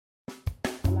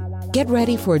Get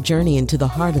ready for a journey into the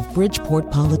heart of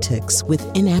Bridgeport politics with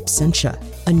In Absentia,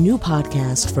 a new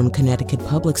podcast from Connecticut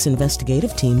Public's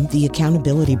investigative team, The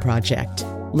Accountability Project.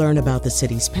 Learn about the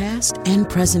city's past and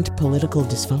present political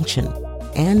dysfunction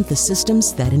and the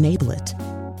systems that enable it.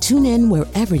 Tune in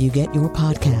wherever you get your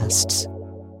podcasts.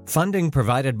 Funding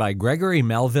provided by Gregory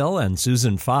Melville and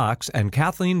Susan Fox and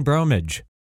Kathleen Bromage.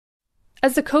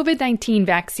 As the COVID-19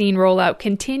 vaccine rollout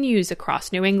continues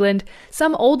across New England,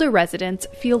 some older residents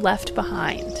feel left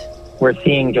behind. We're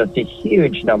seeing just a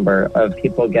huge number of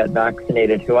people get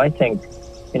vaccinated who I think,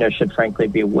 should frankly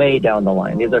be way down the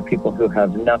line. These are people who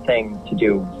have nothing to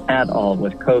do at all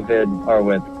with COVID or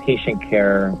with patient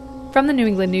care. From the New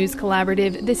England News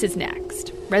Collaborative, this is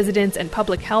Next. Residents and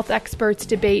public health experts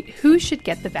debate who should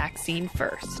get the vaccine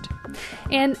first.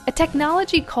 And a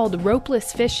technology called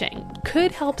ropeless fishing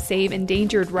could help save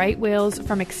endangered right whales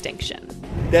from extinction.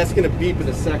 That's going to beep in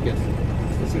a second.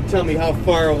 It's going to tell me how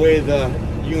far away the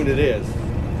unit is.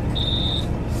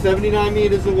 79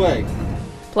 meters away.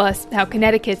 Plus, how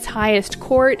Connecticut's highest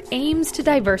court aims to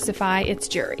diversify its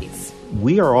juries.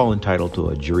 We are all entitled to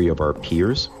a jury of our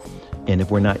peers. And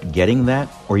if we're not getting that,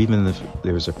 or even if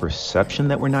there's a perception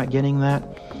that we're not getting that,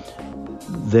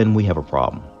 then we have a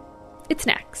problem. It's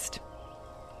next.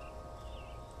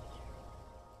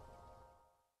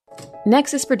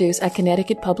 Next is produced at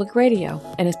Connecticut Public Radio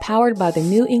and is powered by the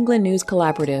New England News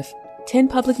Collaborative, 10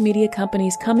 public media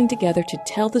companies coming together to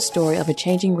tell the story of a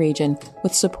changing region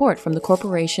with support from the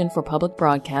Corporation for Public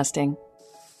Broadcasting.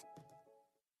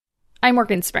 I'm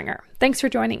Morgan Springer. Thanks for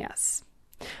joining us.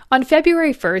 On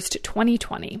February 1st,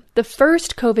 2020, the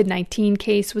first COVID-19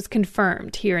 case was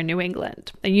confirmed here in New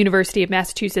England. A University of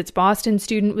Massachusetts Boston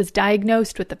student was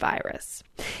diagnosed with the virus.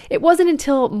 It wasn't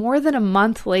until more than a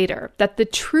month later that the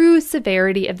true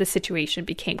severity of the situation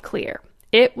became clear.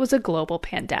 It was a global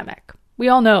pandemic. We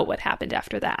all know what happened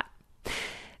after that.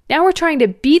 Now we're trying to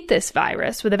beat this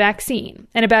virus with a vaccine.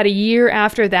 And about a year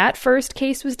after that first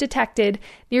case was detected,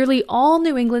 nearly all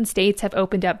New England states have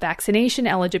opened up vaccination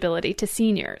eligibility to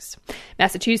seniors.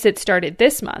 Massachusetts started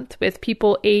this month with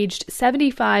people aged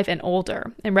 75 and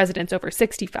older, and residents over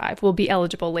 65 will be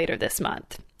eligible later this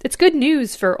month. It's good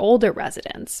news for older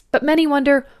residents, but many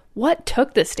wonder what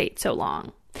took the state so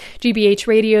long. GBH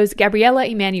Radio's Gabriella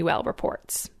Emanuel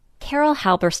reports. Carol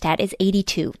Halberstadt is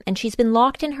 82, and she's been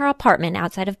locked in her apartment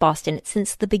outside of Boston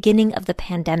since the beginning of the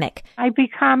pandemic. I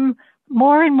become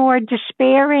more and more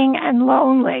despairing and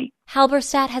lonely.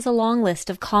 Halberstadt has a long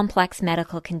list of complex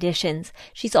medical conditions.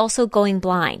 She's also going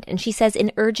blind, and she says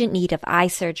in urgent need of eye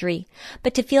surgery.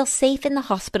 But to feel safe in the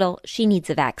hospital, she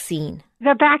needs a vaccine.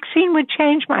 The vaccine would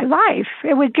change my life.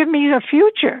 It would give me a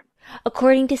future.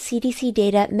 According to CDC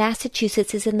data,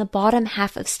 Massachusetts is in the bottom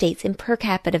half of states in per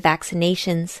capita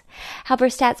vaccinations.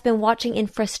 Halberstadt's been watching in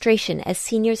frustration as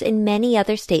seniors in many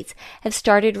other states have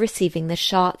started receiving the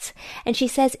shots. And she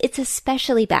says it's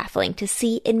especially baffling to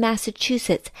see in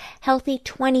Massachusetts healthy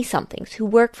 20-somethings who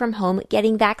work from home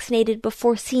getting vaccinated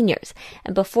before seniors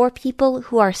and before people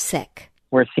who are sick.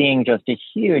 We're seeing just a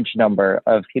huge number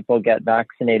of people get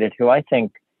vaccinated who I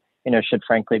think should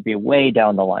frankly be way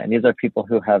down the line. These are people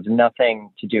who have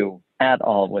nothing to do at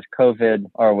all with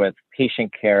COVID or with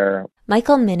patient care.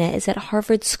 Michael Minna is at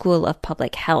Harvard School of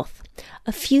Public Health.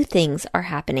 A few things are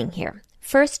happening here.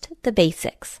 First, the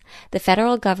basics. The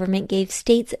federal government gave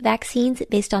states vaccines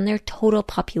based on their total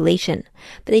population,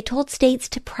 but they told states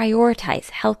to prioritize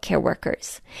healthcare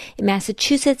workers. In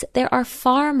Massachusetts, there are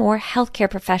far more healthcare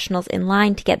professionals in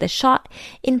line to get the shot,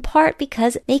 in part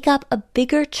because they make up a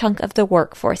bigger chunk of the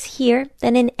workforce here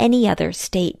than in any other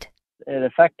state. It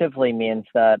effectively means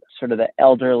that sort of the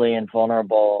elderly and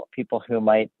vulnerable people who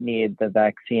might need the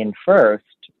vaccine first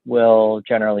will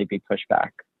generally be pushed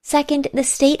back. Second, the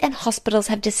state and hospitals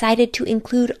have decided to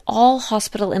include all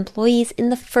hospital employees in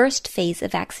the first phase of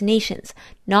vaccinations,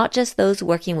 not just those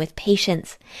working with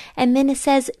patients. And Minna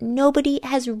says nobody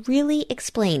has really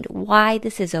explained why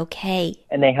this is okay.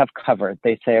 And they have covered.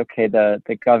 They say, okay, the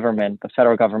government, the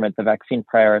federal government, the vaccine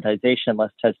prioritization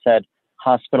list has said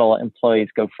hospital employees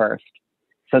go first.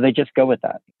 So they just go with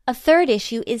that. A third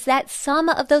issue is that some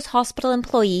of those hospital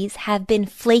employees have been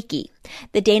flaky.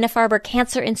 The Dana-Farber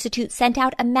Cancer Institute sent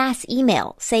out a mass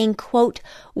email saying, quote,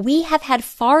 "We have had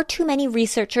far too many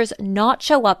researchers not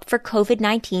show up for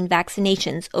COVID-19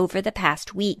 vaccinations over the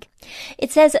past week."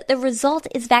 It says the result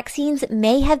is vaccines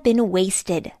may have been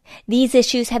wasted. These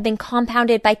issues have been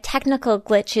compounded by technical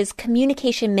glitches,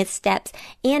 communication missteps,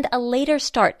 and a later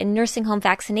start in nursing home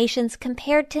vaccinations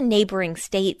compared to neighboring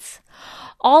states.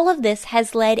 All of this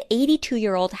has led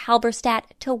 82-year-old Halberstadt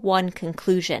to one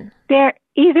conclusion. They're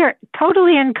either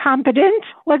totally incompetent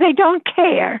or they don't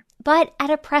care. But at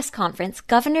a press conference,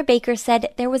 Governor Baker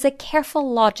said there was a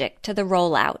careful logic to the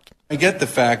rollout. I get the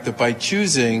fact that by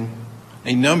choosing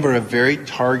a number of very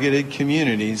targeted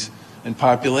communities and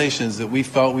populations that we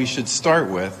felt we should start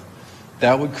with,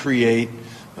 that would create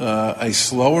a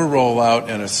slower rollout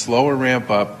and a slower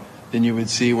ramp up than you would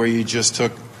see where you just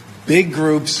took big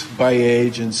groups by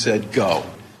age and said, go.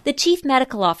 The chief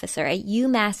medical officer at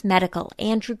UMass Medical,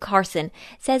 Andrew Carson,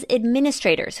 says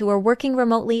administrators who are working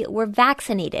remotely were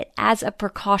vaccinated as a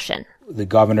precaution. The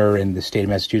governor and the state of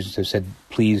Massachusetts have said,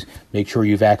 please make sure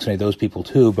you vaccinate those people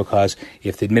too, because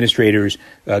if the administrators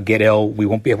get ill, we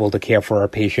won't be able to care for our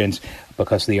patients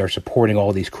because they are supporting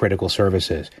all these critical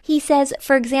services. He says,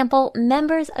 for example,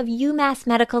 members of UMass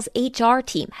Medical's HR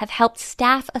team have helped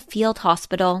staff a field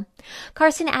hospital.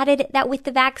 Carson added that with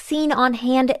the vaccine on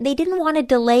hand, they didn't want to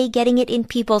delay getting it in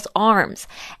people's arms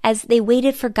as they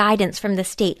waited for guidance from the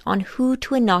state on who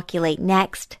to inoculate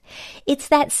next. It's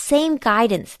that same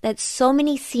guidance that so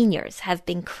many seniors have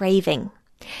been craving.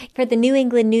 For the New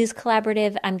England News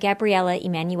Collaborative, I'm Gabriella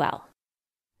Emanuel.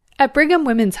 At Brigham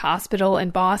Women's Hospital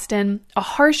in Boston, a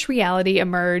harsh reality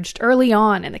emerged early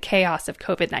on in the chaos of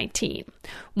COVID-19.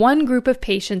 One group of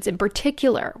patients in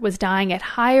particular was dying at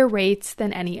higher rates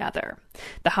than any other.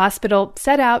 The hospital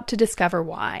set out to discover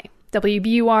why.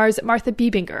 WBUR's Martha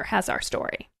Biebinger has our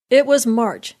story. It was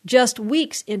March, just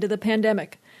weeks into the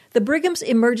pandemic. The Brigham's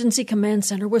Emergency Command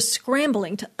Center was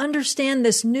scrambling to understand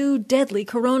this new deadly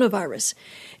coronavirus.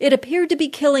 It appeared to be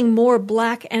killing more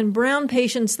black and brown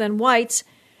patients than whites,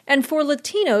 and for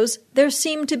Latinos, there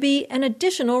seemed to be an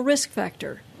additional risk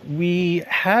factor. We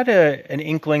had an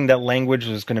inkling that language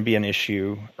was going to be an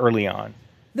issue early on.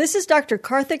 This is Dr.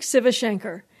 Karthik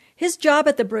Sivashankar. His job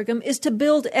at the Brigham is to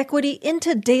build equity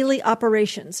into daily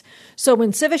operations. So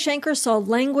when Sivashankar saw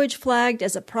language flagged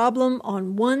as a problem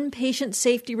on one patient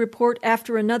safety report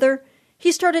after another,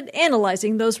 he started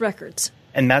analyzing those records.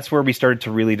 And that's where we started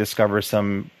to really discover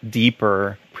some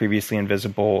deeper, previously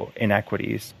invisible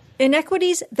inequities.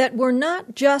 Inequities that were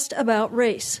not just about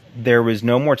race. There was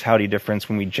no mortality difference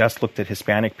when we just looked at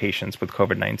Hispanic patients with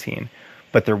COVID-19,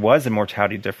 but there was a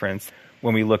mortality difference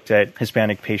when we looked at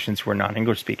Hispanic patients who were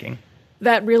non-English speaking.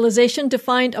 That realization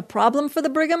defined a problem for the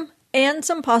Brigham and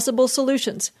some possible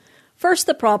solutions. First,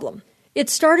 the problem. It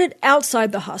started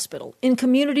outside the hospital, in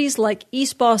communities like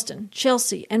East Boston,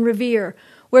 Chelsea, and Revere,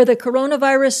 where the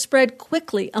coronavirus spread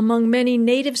quickly among many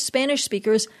native Spanish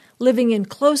speakers living in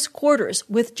close quarters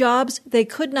with jobs they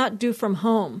could not do from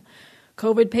home.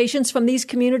 COVID patients from these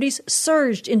communities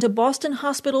surged into Boston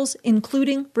hospitals,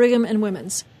 including Brigham and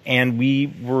Women's. And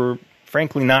we were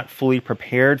frankly not fully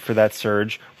prepared for that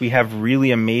surge. We have really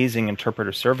amazing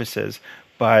interpreter services,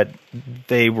 but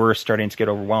they were starting to get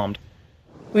overwhelmed.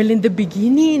 Well, in the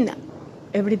beginning,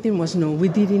 everything was new. We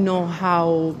didn't know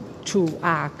how to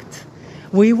act.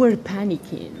 We were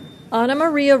panicking. Ana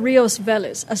Maria Rios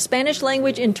Vélez, a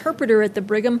Spanish-language interpreter at the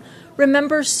Brigham,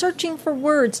 remembers searching for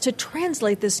words to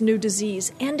translate this new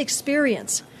disease and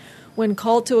experience. When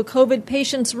called to a COVID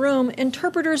patient's room,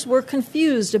 interpreters were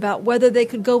confused about whether they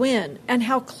could go in and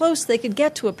how close they could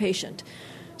get to a patient.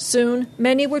 Soon,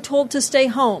 many were told to stay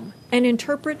home and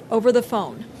interpret over the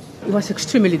phone. It was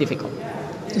extremely difficult.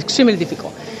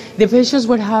 The patients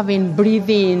were having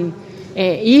breathing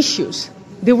issues.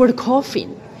 They were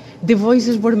coughing. The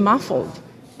voices were muffled.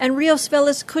 And Rios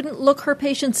Vélez couldn't look her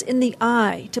patients in the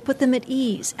eye to put them at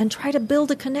ease and try to build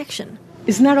a connection.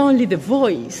 It's not only the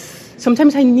voice.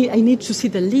 Sometimes I need to see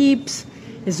the lips,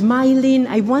 smiling.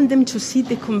 I want them to see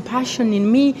the compassion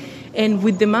in me. And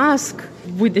with the mask,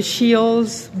 with the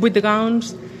shields, with the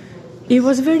gowns, it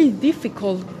was very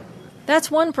difficult.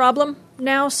 That's one problem.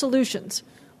 Now solutions.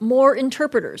 More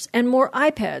interpreters and more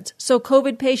iPads so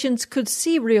COVID patients could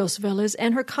see Rios Vélez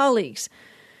and her colleagues.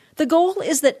 The goal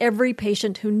is that every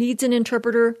patient who needs an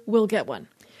interpreter will get one.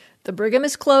 The Brigham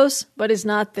is close, but is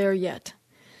not there yet.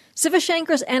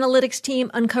 Sivashankar's analytics team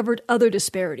uncovered other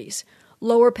disparities.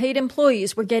 Lower-paid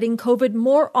employees were getting COVID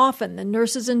more often than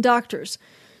nurses and doctors.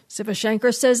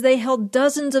 Sivashankar says they held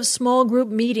dozens of small group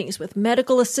meetings with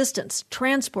medical assistants,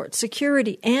 transport,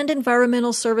 security, and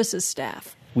environmental services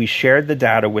staff. We shared the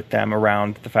data with them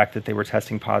around the fact that they were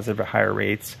testing positive at higher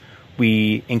rates.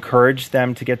 We encouraged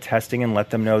them to get testing and let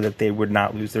them know that they would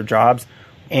not lose their jobs,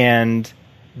 and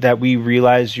that we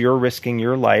realize you're risking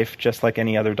your life just like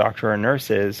any other doctor or nurse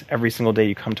is every single day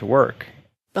you come to work.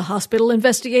 The hospital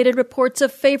investigated reports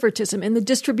of favoritism in the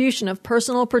distribution of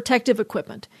personal protective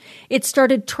equipment. It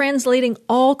started translating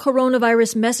all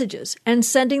coronavirus messages and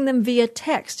sending them via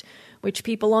text, which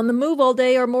people on the move all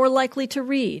day are more likely to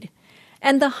read.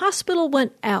 And the hospital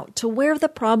went out to where the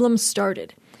problem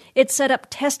started. It set up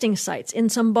testing sites in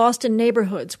some Boston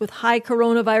neighborhoods with high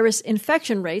coronavirus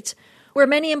infection rates where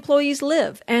many employees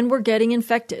live and were getting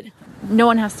infected. No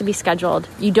one has to be scheduled.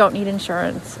 You don't need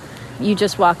insurance. You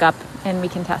just walk up and we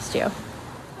can test you.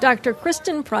 Dr.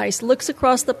 Kristen Price looks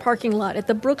across the parking lot at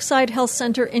the Brookside Health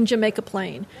Center in Jamaica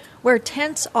Plain, where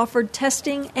tents offered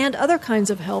testing and other kinds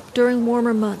of help during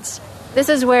warmer months. This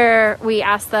is where we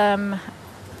ask them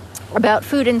about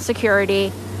food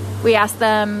insecurity. We ask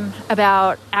them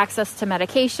about access to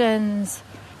medications.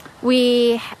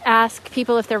 We ask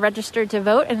people if they're registered to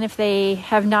vote, and if they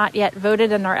have not yet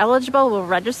voted and are eligible, we'll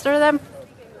register them.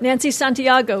 Nancy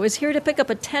Santiago is here to pick up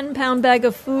a 10-pound bag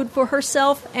of food for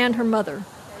herself and her mother.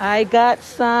 I got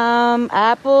some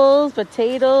apples,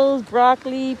 potatoes,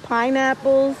 broccoli,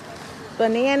 pineapples,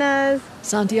 bananas.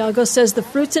 Santiago says the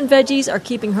fruits and veggies are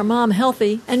keeping her mom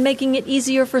healthy and making it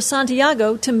easier for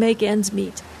Santiago to make ends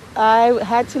meet. I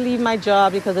had to leave my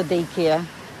job because of daycare,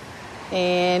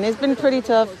 and it's been pretty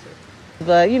tough.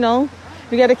 But,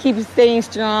 we got to keep staying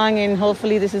strong, and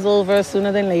hopefully this is over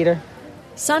sooner than later.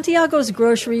 Santiago's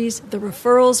groceries, the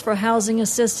referrals for housing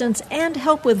assistance, and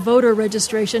help with voter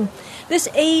registration. This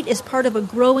aid is part of a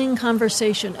growing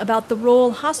conversation about the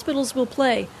role hospitals will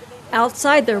play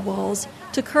outside their walls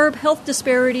to curb health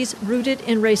disparities rooted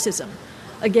in racism.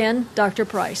 Again, Dr.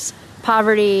 Price.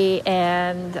 Poverty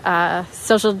and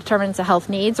social determinants of health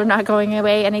needs are not going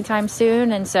away anytime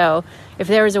soon. And so if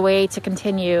there is a way to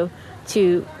continue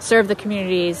to serve the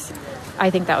communities,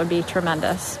 I think that would be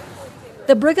tremendous.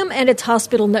 The Brigham and its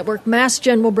hospital network, Mass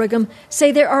General Brigham,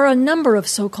 say there are a number of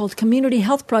so-called community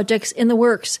health projects in the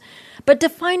works, but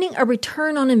defining a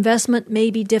return on investment may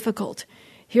be difficult.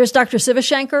 Here's Dr.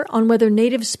 Sivashankar on whether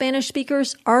native Spanish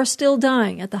speakers are still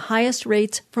dying at the highest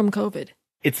rates from COVID.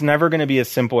 It's never going to be as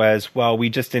simple as, well, we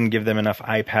just didn't give them enough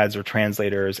iPads or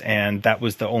translators, and that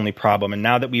was the only problem. And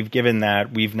now that we've given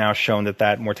that, we've now shown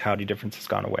that mortality difference has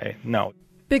gone away. No.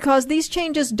 Because these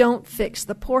changes don't fix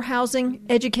the poor housing,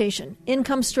 education,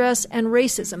 income stress, and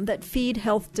racism that feed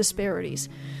health disparities.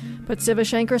 But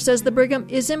Sivashankar says the Brigham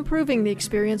is improving the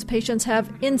experience patients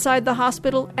have inside the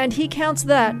hospital, and he counts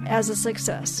that as a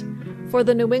success. For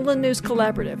the New England News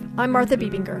Collaborative, I'm Martha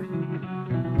Biebinger.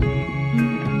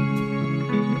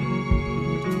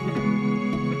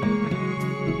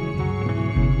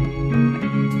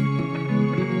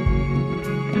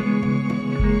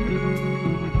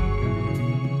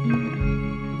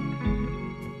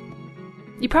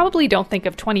 You probably don't think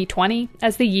of 2020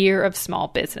 as the year of small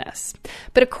business.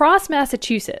 But across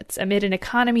Massachusetts, amid an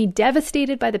economy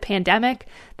devastated by the pandemic,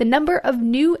 the number of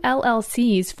new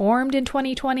LLCs formed in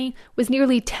 2020 was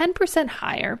nearly 10%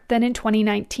 higher than in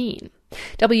 2019.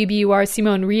 WBUR's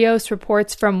Simone Rios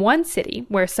reports from one city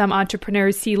where some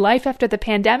entrepreneurs see life after the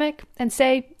pandemic and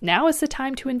say, now is the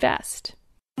time to invest.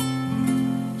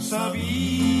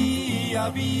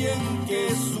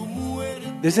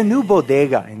 There's a new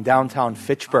bodega in downtown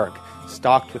Fitchburg,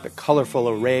 stocked with a colorful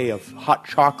array of hot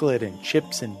chocolate and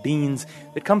chips and beans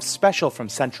that comes special from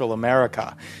Central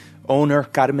America. Owner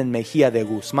Carmen Mejia de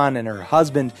Guzman and her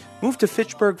husband moved to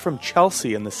Fitchburg from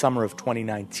Chelsea in the summer of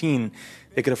 2019.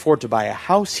 They could afford to buy a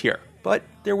house here, but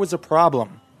there was a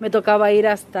problem. Me tocaba ir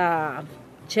hasta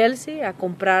Chelsea a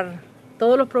comprar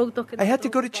todos los productos que... I had to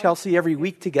go to Chelsea every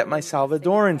week to get my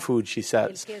Salvadoran food, she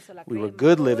says. We were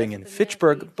good living in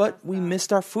Fitchburg, but we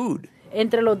missed our food.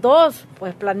 Entre los dos,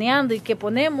 pues planeando y qué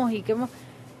ponemos y qué...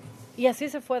 Y así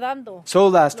se fue dando. So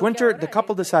last winter, the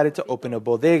couple decided to open a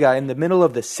bodega in the middle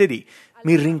of the city,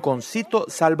 Mi Rinconcito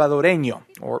Salvadoreño,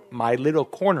 or My Little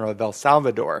Corner of El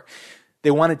Salvador. They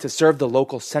wanted to serve the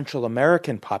local Central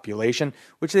American population,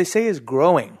 which they say is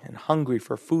growing and hungry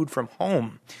for food from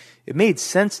home. It made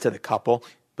sense to the couple,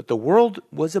 but the world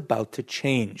was about to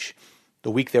change. The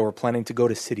week they were planning to go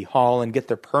to City Hall and get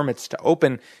their permits to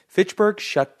open, Fitchburg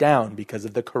shut down because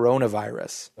of the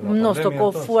coronavirus. Nos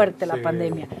tocó fuerte la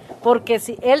pandemia, porque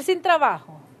si él sin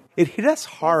trabajo. It hit us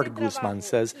hard, Guzman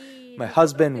says. My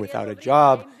husband without a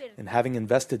job, and having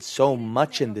invested so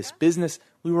much in this business,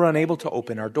 we were unable to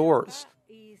open our doors.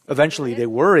 Eventually, they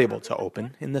were able to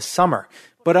open in the summer,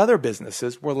 but other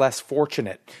businesses were less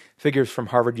fortunate. Figures from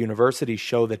Harvard University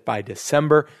show that by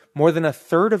December, more than a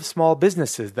third of small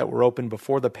businesses that were open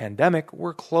before the pandemic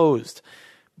were closed.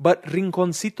 But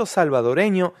Rinconcito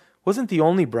Salvadoreño wasn't the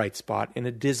only bright spot in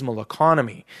a dismal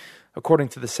economy. According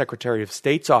to the Secretary of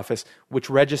State's office, which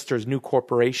registers new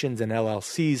corporations and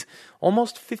LLCs,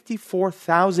 almost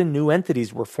 54,000 new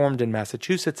entities were formed in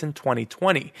Massachusetts in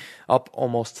 2020, up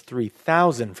almost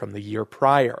 3,000 from the year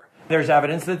prior. There's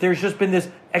evidence that there's just been this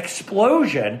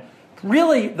explosion,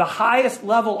 really the highest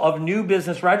level of new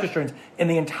business registrants in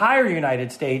the entire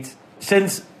United States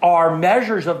since our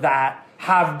measures of that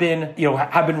have been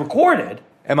recorded.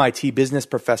 MIT business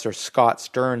professor Scott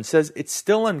Stern says it's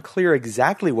still unclear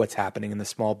exactly what's happening in the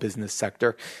small business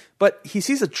sector, but he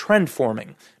sees a trend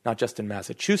forming, not just in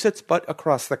Massachusetts, but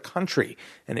across the country,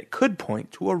 and it could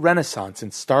point to a renaissance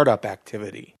in startup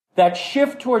activity. That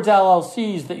shift towards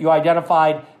LLCs that you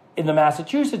identified in the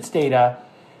Massachusetts data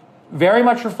very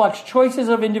much reflects choices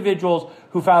of individuals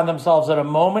who found themselves at a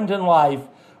moment in life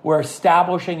where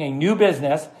establishing a new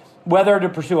business, whether to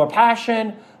pursue a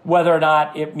passion, whether or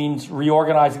not it means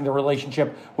reorganizing the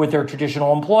relationship with their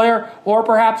traditional employer, or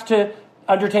perhaps to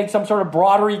undertake some sort of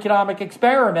broader economic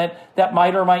experiment that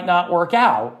might or might not work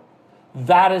out.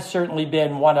 That has certainly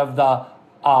been one of the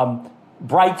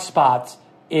bright spots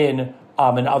in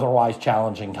an otherwise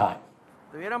challenging time.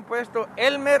 Back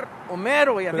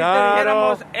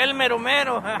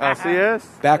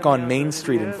on Main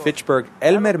Street in Fitchburg,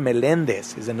 Elmer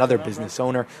Melendez is another business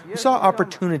owner who saw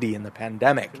opportunity in the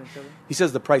pandemic. He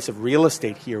says the price of real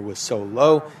estate here was so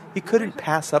low, he couldn't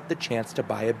pass up the chance to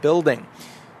buy a building.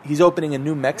 He's opening a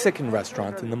new Mexican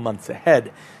restaurant in the months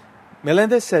ahead.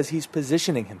 Melendez says he's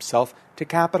positioning himself to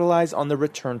capitalize on the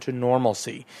return to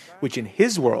normalcy, which in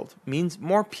his world means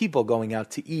more people going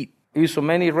out to eat. With so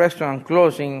many restaurants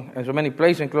closing and so many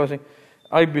places closing,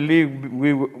 I believe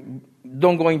we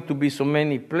don't going to be so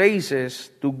many places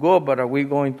to go, but we're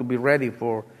going to be ready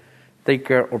for take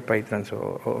care of patrons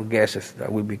or guests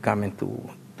that will be coming to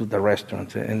the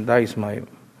restaurants. And that is I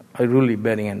really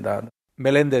betting on that.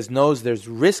 Melendez knows there's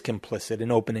risk implicit in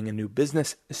opening a new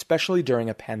business, especially during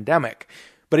a pandemic.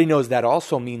 But he knows that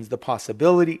also means the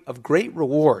possibility of great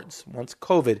rewards once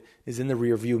COVID is in the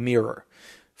rearview mirror.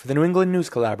 For the New England News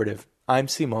Collaborative, I'm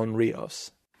Simon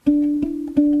Rios.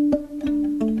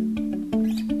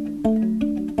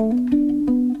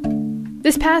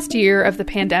 This past year of the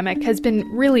pandemic has been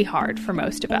really hard for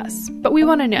most of us, but we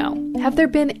want to know, have there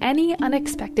been any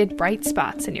unexpected bright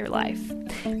spots in your life?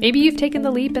 Maybe you've taken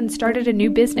the leap and started a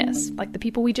new business, like the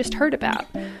people we just heard about.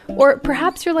 Or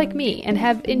perhaps you're like me and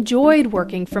have enjoyed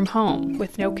working from home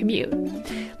with no commute.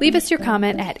 Leave us your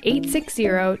comment at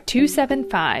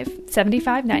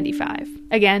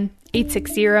 860-275-7595. Again,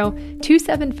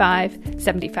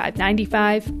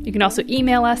 860-275-7595. You can also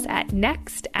email us at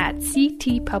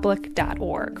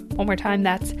next@ctpublic.org. One more time,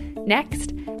 that's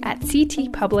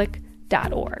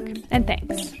next@ctpublic.org. And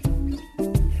thanks.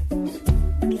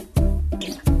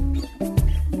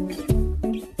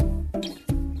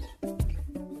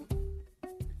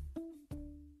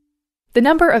 The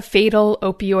number of fatal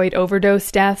opioid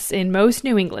overdose deaths in most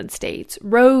New England states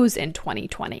rose in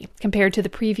 2020 compared to the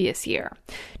previous year.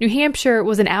 New Hampshire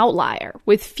was an outlier,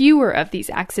 with fewer of these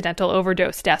accidental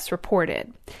overdose deaths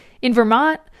reported. In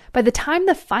Vermont, by the time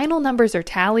the final numbers are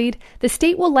tallied, the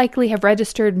state will likely have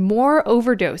registered more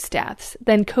overdose deaths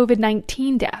than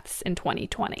COVID-19 deaths in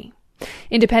 2020.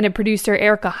 Independent producer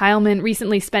Erica Heilman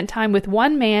recently spent time with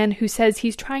one man who says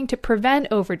he's trying to prevent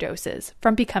overdoses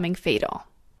from becoming fatal.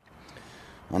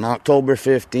 On October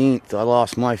 15th, I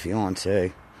lost my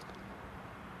fiancée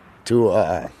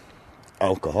to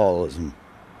alcoholism.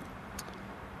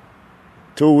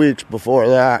 2 weeks before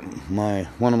that,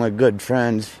 one of my good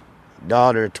friends'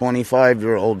 daughter,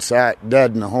 25-year-old, sat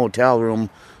dead in a hotel room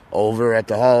over at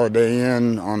the Holiday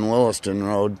Inn on Williston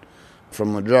Road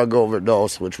from a drug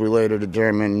overdose, which we later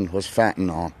determined was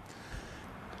fentanyl.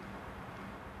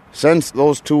 Since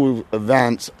those two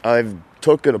events, I've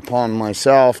took it upon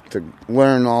myself to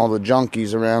learn all the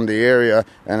junkies around the area,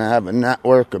 and I have a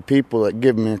network of people that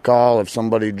give me a call if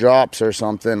somebody drops or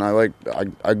something. I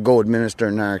go administer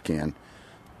Narcan.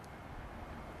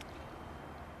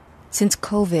 Since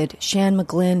COVID, Shan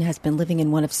McGlynn has been living in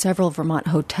one of several Vermont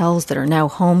hotels that are now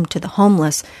home to the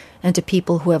homeless and to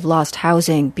people who have lost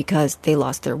housing because they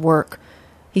lost their work.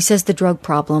 He says the drug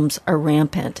problems are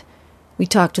rampant. We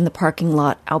talked in the parking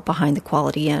lot out behind the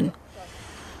Quality Inn.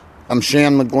 I'm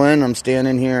Shan McGlynn. I'm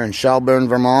standing here in Shelburne,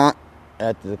 Vermont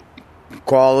at the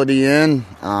Quality Inn.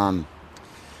 I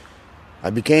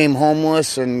became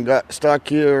homeless and got stuck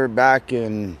here back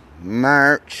in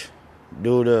March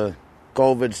due to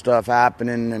COVID stuff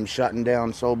happening and shutting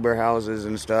down sober houses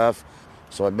and stuff.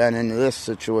 So I've been into this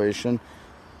situation.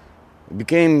 I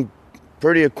became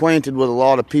pretty acquainted with a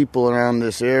lot of people around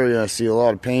this area. I see a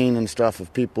lot of pain and stuff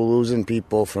of people losing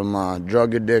people from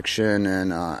drug addiction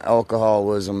and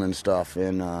alcoholism and stuff.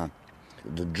 And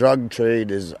the drug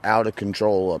trade is out of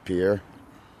control up here.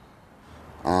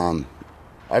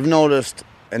 I've noticed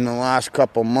in the last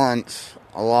couple months,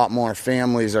 a lot more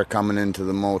families are coming into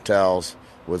the motels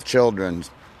with children.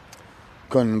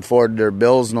 Couldn't afford their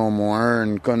bills no more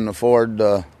and couldn't afford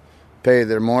to pay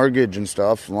their mortgage and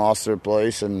stuff, lost their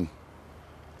place and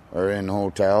are in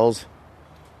hotels.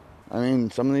 I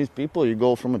mean, some of these people, you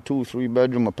go from a 2-3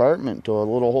 bedroom apartment to a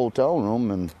little hotel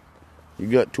room and you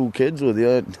got 2 kids with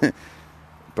you, it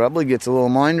probably gets a little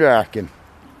mind-racking.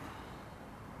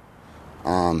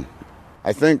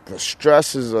 I think the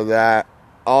stresses of that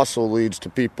also leads to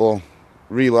people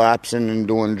relapsing and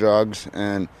doing drugs.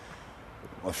 And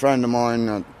a friend of mine,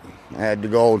 I had to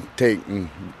go take and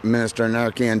administer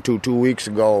Narcan 2 weeks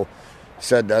ago,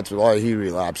 said that's why he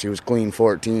relapsed. He was clean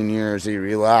 14 years. He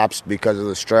relapsed because of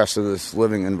the stress of this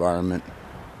living environment.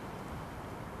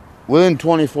 Within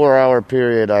 24-hour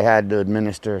period, I had to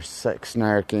administer 6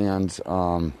 Narcans.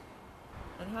 And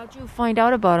how'd you find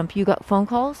out about them? You got phone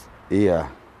calls? Yeah.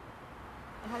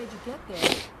 How did you get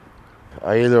there?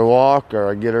 I either walk or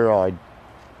I get a ride.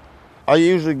 I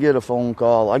usually get a phone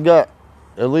call. I got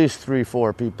at least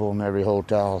 3-4 people in every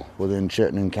hotel within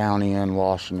Chittenden County and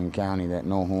Washington County that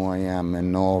know who I am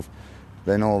and know if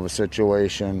they know of a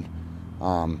situation.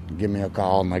 Give me a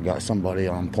call and I got somebody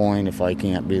on point. If I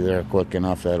can't be there quick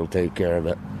enough, that'll take care of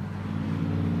it.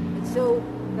 So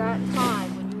that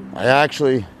time when you... I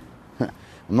actually, I'm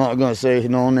not going to say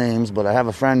no names, but I have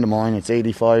a friend of mine that's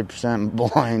 85%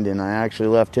 blind, and I actually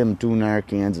left him 2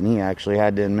 Narcans, and he actually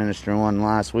had to administer one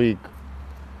last week.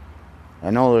 I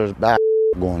know there's bad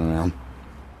going around.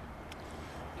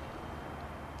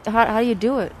 How do you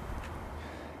do it?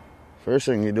 First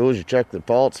thing you do is you check the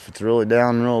pulse. If it's really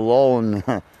down real low and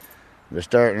they're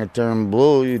starting to turn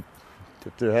blue, you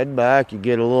put their head back. You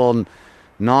get a little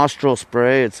nostril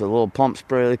spray. It's a little pump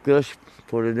spray like this.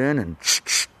 Put it in and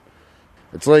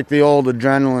it's like the old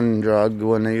adrenaline drug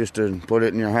when they used to put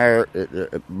it in your heart.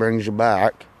 It brings you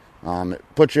back.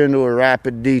 It puts you into a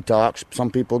rapid detox. Some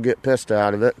people get pissed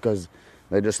out of it because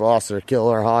they just lost their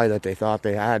killer high that they thought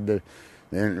they had. They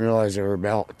didn't realize they were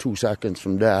about 2 seconds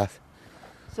from death.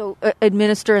 So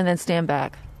administer and then stand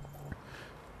back.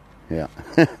 Yeah.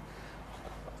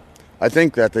 I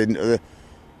think that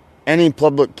any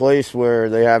public place where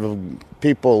they have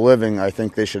people living, I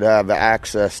think they should have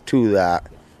access to that.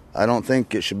 I don't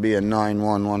think it should be a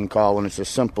 911 call when it's as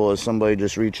simple as somebody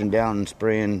just reaching down and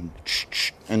spraying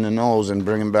in the nose and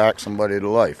bringing back somebody to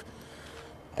life.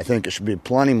 I think it should be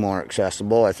plenty more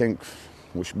accessible. I think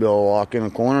we should be able to walk in a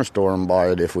corner store and buy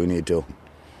it if we need to.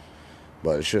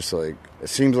 But it's just like, it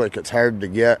seems like it's hard to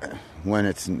get when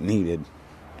it's needed.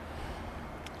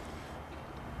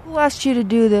 Who asked you to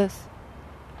do this?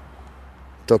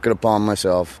 Took it upon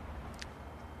myself.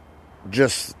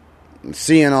 Just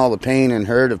seeing all the pain and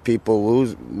hurt of people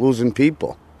losing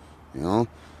people, you know.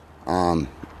 I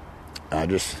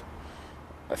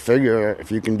figure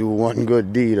if you can do one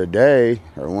good deed a day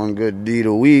or one good deed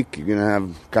a week, you're gonna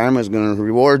have karma's gonna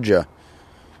reward you.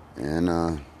 And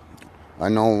I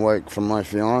know, like, from my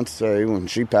fiance, when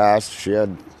she passed, she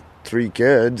had 3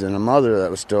 kids and a mother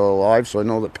that was still alive, so I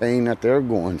know the pain that they're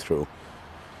going through.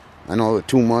 I know the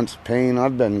 2 months of pain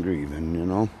I've been grieving, you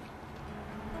know.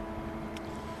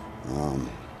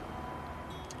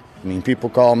 I mean, people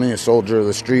call me a soldier of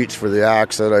the streets for the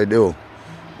acts that I do.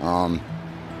 I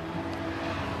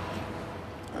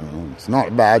don't know, it's not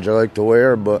a badge I like to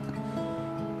wear, but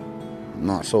I'm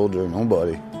not a soldier of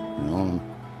nobody, you know.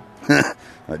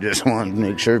 I just want to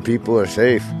make sure people are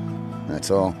safe. That's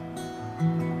all.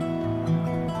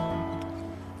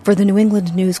 For the New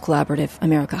England News Collaborative,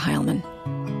 America Heilman.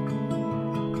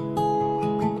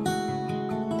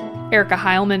 Erica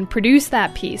Heilman produced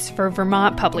that piece for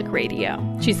Vermont Public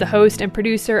Radio. She's the host and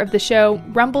producer of the show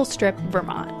Rumble Strip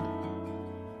Vermont.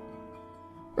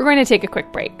 We're going to take a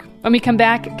quick break. When we come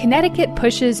back, Connecticut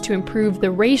pushes to improve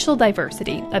the racial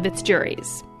diversity of its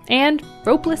juries. And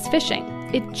ropeless fishing.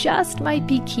 It just might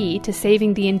be key to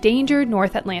saving the endangered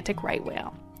North Atlantic right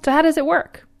whale. So how does it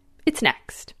work? It's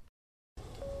next.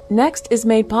 Next is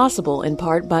made possible in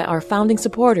part by our founding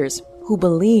supporters who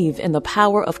believe in the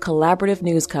power of collaborative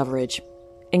news coverage,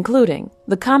 including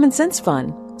the Common Sense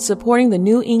Fund, supporting the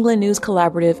New England News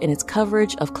Collaborative in its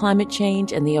coverage of climate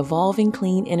change and the evolving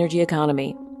clean energy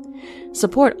economy.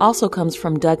 Support also comes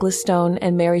from Douglas Stone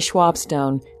and Mary Schwab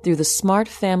Stone through the Smart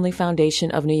Family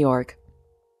Foundation of New York.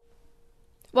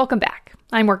 Welcome back.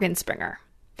 I'm Morgan Springer.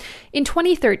 In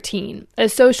 2013, a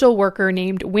social worker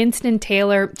named Winston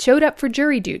Taylor showed up for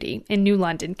jury duty in New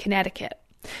London, Connecticut.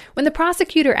 When the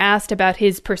prosecutor asked about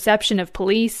his perception of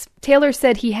police, Taylor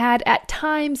said he had at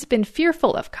times been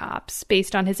fearful of cops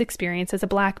based on his experience as a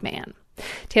black man.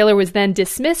 Taylor was then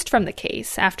dismissed from the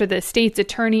case after the state's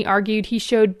attorney argued he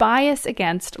showed bias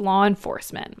against law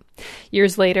enforcement.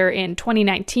 Years later, in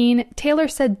 2019, Taylor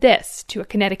said this to a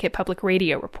Connecticut Public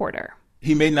Radio reporter.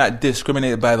 He may not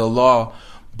discriminate by the law,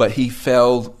 but he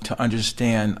failed to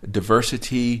understand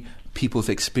diversity, people's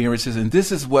experiences. And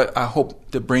this is what I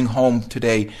hope to bring home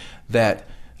today, that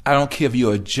I don't care if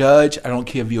you're a judge, I don't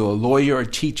care if you're a lawyer or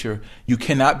teacher, you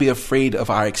cannot be afraid of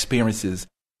our experiences.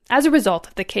 As a result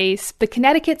of the case, the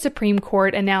Connecticut Supreme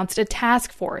Court announced a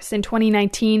task force in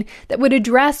 2019 that would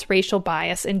address racial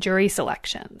bias in jury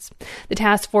selections. The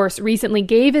task force recently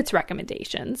gave its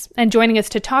recommendations, and joining us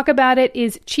to talk about it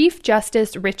is Chief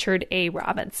Justice Richard A.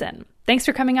 Robinson. Thanks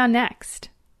for coming on Next.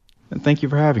 Thank you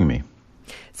for having me.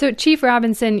 So, Chief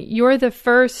Robinson, you're the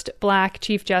first Black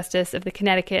Chief Justice of the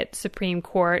Connecticut Supreme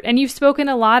Court, and you've spoken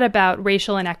a lot about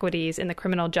racial inequities in the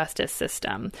criminal justice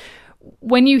system.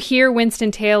 When you hear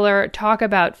Winston Taylor talk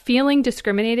about feeling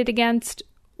discriminated against,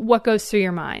 what goes through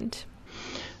your mind?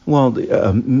 Well,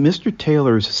 Mr.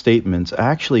 Taylor's statements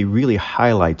actually really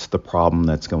highlights the problem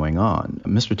that's going on.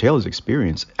 Mr. Taylor's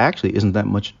experience actually isn't that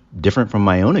much different from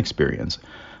my own experience.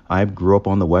 I grew up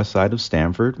on the west side of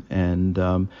Stamford,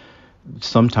 and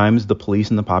sometimes the police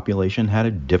and the population had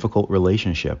a difficult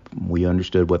relationship. We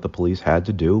understood what the police had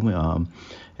to do,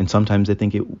 and sometimes I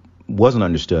think it wasn't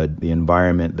understood, the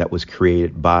environment that was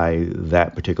created by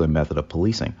that particular method of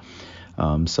policing.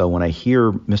 So when I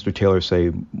hear Mr. Taylor say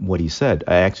what he said,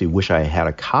 I actually wish I had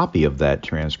a copy of that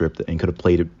transcript and could have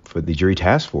played it for the jury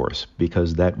task force,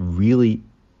 because that really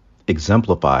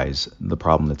exemplifies the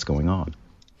problem that's going on.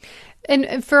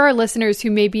 And for our listeners who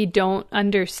maybe don't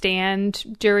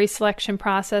understand jury selection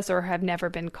process or have never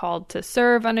been called to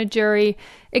serve on a jury,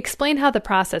 explain how the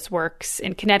process works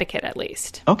in Connecticut, at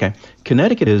least. Okay.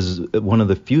 Connecticut is one of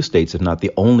the few states, if not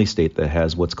the only state, that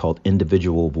has what's called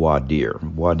individual voir dire.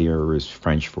 Voir dire is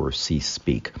French for see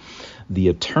speak. The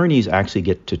attorneys actually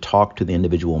get to talk to the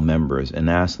individual members and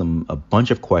ask them a bunch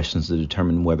of questions to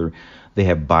determine whether they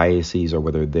have biases or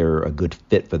whether they're a good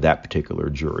fit for that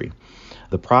particular jury.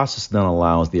 The process then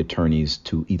allows the attorneys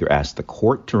to either ask the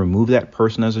court to remove that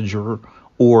person as a juror,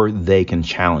 or they can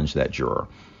challenge that juror.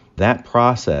 That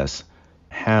process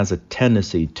has a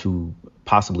tendency to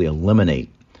possibly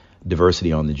eliminate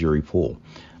diversity on the jury pool.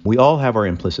 We all have our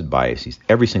implicit biases,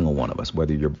 every single one of us,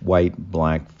 whether you're white,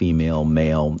 black, female,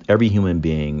 male, every human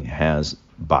being has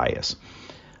bias.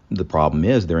 The problem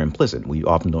is they're implicit. We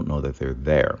often don't know that they're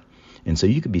there. And so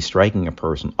you could be striking a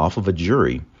person off of a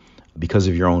jury because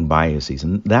of your own biases.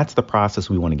 And that's the process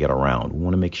we want to get around. We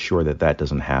want to make sure that that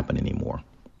doesn't happen anymore.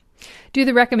 Do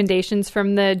the recommendations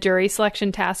from the jury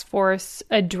selection task force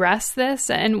address this?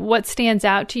 And what stands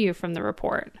out to you from the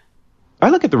report?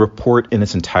 I look at the report in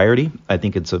its entirety. I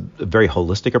think it's a very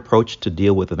holistic approach to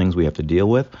deal with the things we have to deal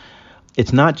with.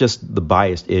 It's not just the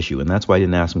biased issue, and that's why I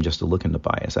didn't ask them just to look into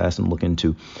bias. I asked them to look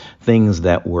into things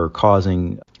that were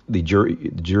causing the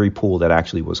jury pool that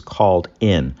actually was called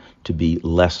in to be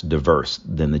less diverse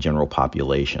than the general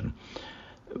population.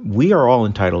 We are all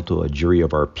entitled to a jury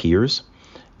of our peers,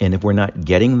 and if we're not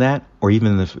getting that, or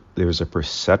even if there's a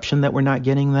perception that we're not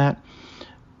getting that,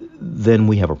 then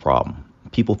we have a problem.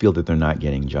 People feel that they're not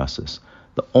getting justice.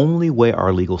 The only way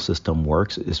our legal system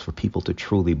works is for people to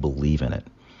truly believe in it.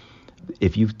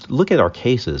 If you look at our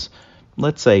cases,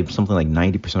 let's say something like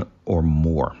 90% or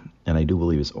more, and I do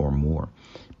believe it's or more,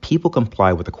 people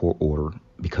comply with the court order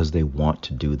because they want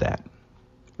to do that,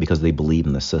 because they believe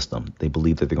in the system. They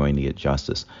believe that they're going to get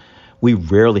justice. We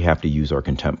rarely have to use our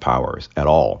contempt powers at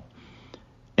all.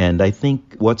 And I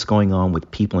think what's going on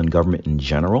with people in government in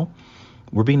general,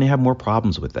 we're beginning to have more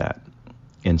problems with that.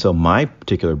 And so my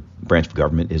particular branch of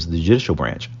government is the judicial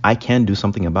branch. I can do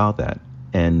something about that.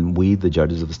 And we, the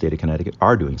judges of the state of Connecticut,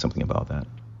 are doing something about that.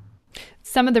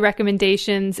 Some of the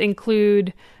recommendations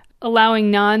include allowing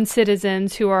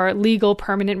non-citizens who are legal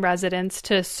permanent residents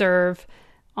to serve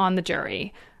on the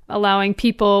jury, allowing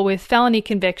people with felony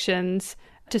convictions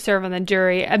to serve on the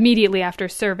jury immediately after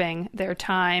serving their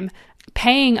time,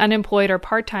 paying unemployed or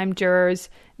part-time jurors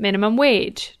minimum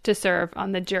wage to serve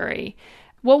on the jury.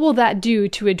 What will that do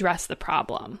to address the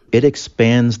problem? It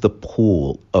expands the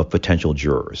pool of potential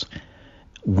jurors.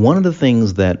 One of the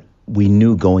things that we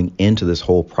knew going into this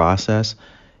whole process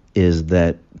is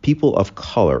that people of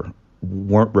color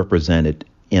weren't represented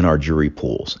in our jury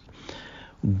pools.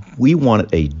 We wanted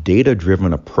a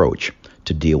data-driven approach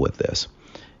to deal with this.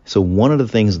 So one of the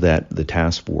things that the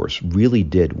task force really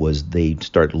did was they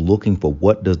started looking for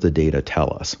what does the data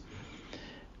tell us.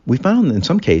 We found in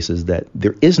some cases that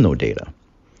there is no data.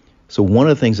 So one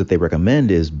of the things that they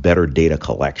recommend is better data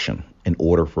collection in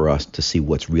order for us to see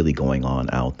what's really going on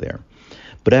out there.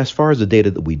 But as far as the data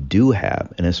that we do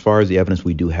have, and as far as the evidence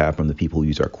we do have from the people who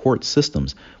use our court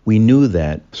systems, we knew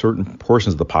that certain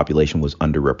portions of the population was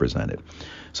underrepresented.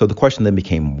 So the question then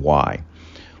became why?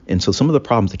 And so some of the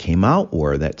problems that came out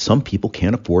were that some people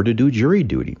can't afford to do jury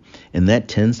duty, and that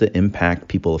tends to impact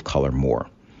people of color more.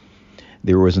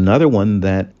 There was another one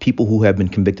that people who have been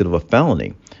convicted of a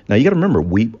felony. Now, you got to remember,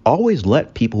 we always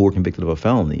let people who are convicted of a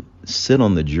felony sit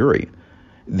on the jury.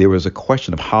 There was a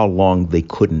question of how long they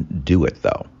couldn't do it,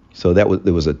 though. So there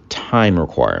was a time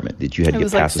requirement that you had to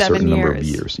get past a certain number of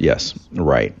years. Yes,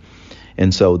 right.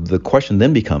 And so the question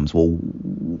then becomes, well,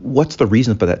 what's the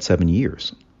reason for that 7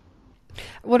 years?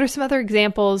 What are some other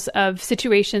examples of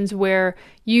situations where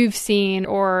you've seen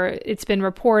or it's been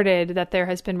reported that there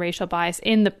has been racial bias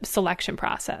in the selection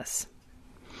process?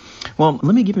 Well,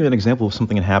 let me give you an example of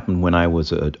something that happened when I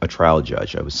was a trial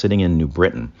judge. I was sitting in New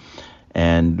Britain,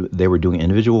 and they were doing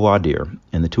individual voir dire,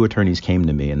 and the two attorneys came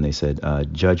to me and they said,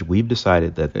 Judge, we've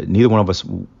decided that neither one of us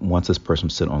wants this person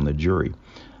to sit on the jury,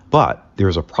 but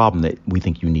there's a problem that we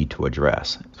think you need to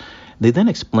address. They then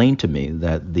explained to me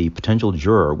that the potential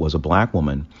juror was a black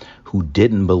woman who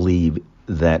didn't believe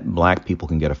that black people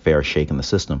can get a fair shake in the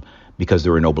system because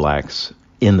there were no blacks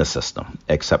in the system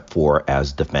except for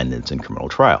as defendants in criminal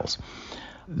trials.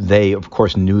 They, of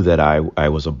course, knew that I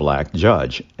was a black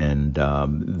judge, and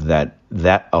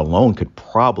that alone could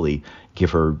probably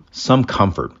give her some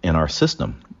comfort in our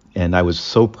system. And I was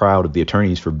so proud of the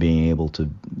attorneys for being able to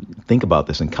think about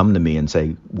this and come to me and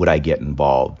say, would I get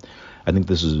involved? I think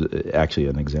this is actually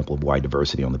an example of why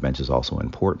diversity on the bench is also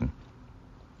important.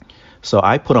 So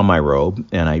I put on my robe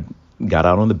and I got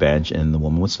out on the bench, and the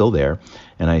woman was still there.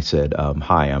 And I said,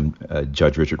 hi, I'm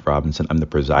Judge Richard Robinson. I'm the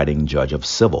presiding judge of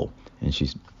civil. And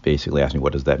she basically asked me,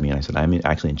 what does that mean? I said, I'm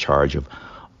actually in charge of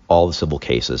all the civil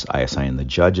cases. I assign the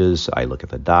judges. I look at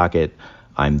the docket.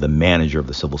 I'm the manager of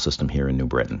the civil system here in New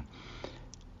Britain.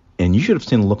 And you should have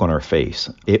seen the look on her face.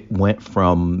 It went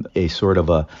from a sort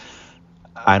of a,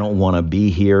 I don't want to be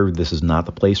here, this is not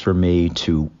the place for me,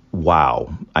 to,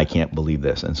 wow, I can't believe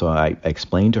this. And so I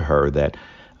explained to her that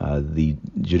the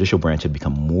judicial branch had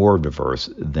become more diverse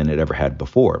than it ever had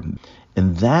before.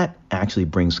 And that actually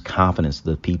brings confidence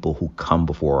to the people who come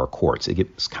before our courts. It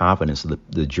gives confidence to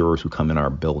the jurors who come in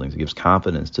our buildings. It gives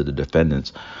confidence to the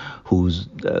defendants whose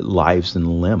lives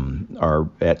and limb are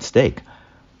at stake.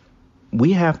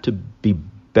 We have to be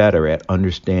better at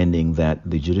understanding that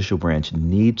the judicial branch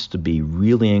needs to be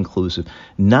really inclusive,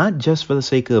 not just for the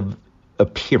sake of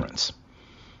appearance.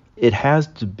 It has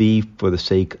to be for the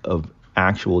sake of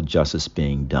actual justice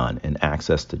being done and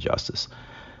access to justice.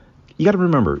 You got to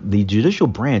remember, the judicial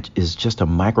branch is just a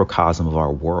microcosm of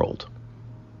our world.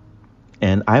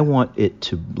 And I want it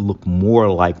to look more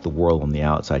like the world on the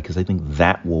outside, because I think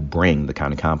that will bring the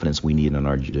kind of confidence we need in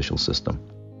our judicial system.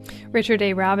 Richard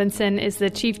A. Robinson is the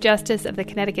Chief Justice of the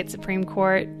Connecticut Supreme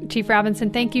Court. Chief Robinson,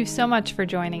 thank you so much for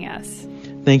joining us.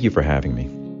 Thank you for having me.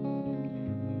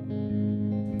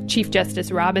 Chief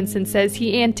Justice Robinson says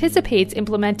he anticipates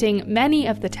implementing many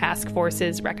of the task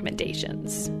force's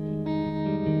recommendations.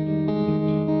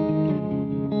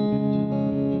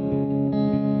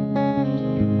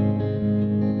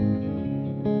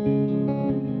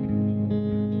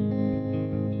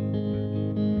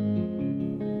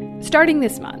 Starting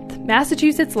this month,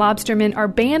 Massachusetts lobstermen are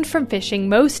banned from fishing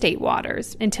most state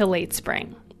waters until late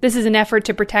spring. This is an effort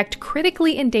to protect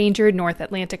critically endangered North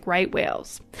Atlantic right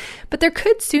whales. But there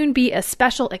could soon be a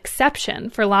special exception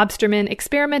for lobstermen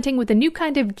experimenting with a new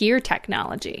kind of gear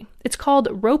technology. It's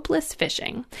called ropeless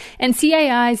fishing, and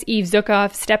CAI's Eve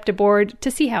Zukoff stepped aboard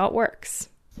to see how it works.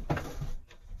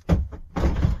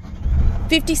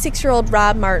 56-year-old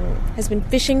Rob Martin has been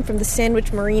fishing from the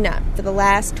Sandwich Marina for the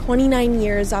last 29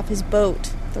 years off his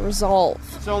boat, the Resolve.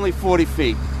 It's only 40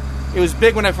 feet. It was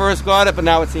big when I first got it, but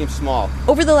now it seems small.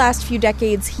 Over the last few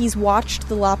decades, he's watched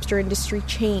the lobster industry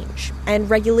change and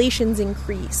regulations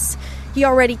increase. He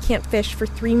already can't fish for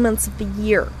 3 months of the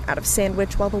year out of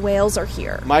Sandwich while the whales are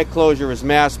here. My closure is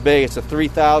Mass Bay. It's a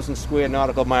 3,000 square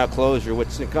nautical mile closure,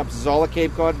 which encompasses all of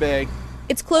Cape Cod Bay.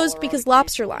 It's closed because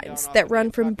lobster lines that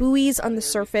run from buoys on the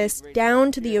surface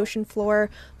down to the ocean floor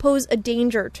pose a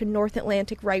danger to North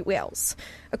Atlantic right whales.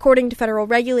 According to federal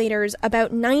regulators,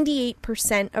 about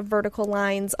 98% of vertical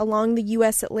lines along the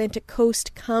U.S. Atlantic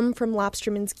coast come from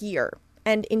lobstermen's gear,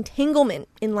 and entanglement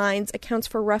in lines accounts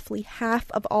for roughly half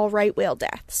of all right whale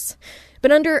deaths.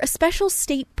 But under a special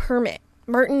state permit,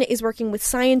 Martin is working with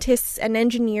scientists and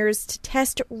engineers to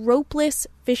test ropeless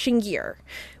fishing gear,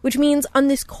 which means on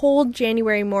this cold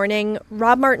January morning,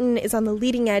 Rob Martin is on the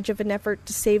leading edge of an effort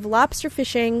to save lobster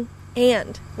fishing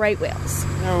and right whales.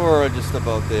 We're just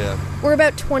about there. We're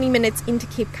about 20 minutes into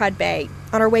Cape Cod Bay,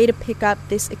 on our way to pick up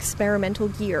this experimental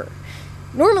gear.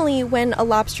 Normally, when a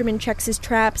lobsterman checks his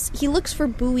traps, he looks for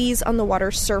buoys on the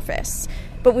water's surface.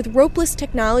 But with ropeless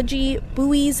technology,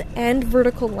 buoys and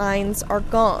vertical lines are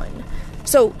gone.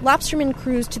 So lobstermen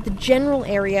cruise to the general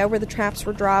area where the traps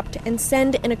were dropped and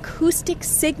send an acoustic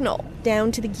signal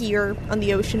down to the gear on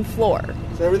the ocean floor.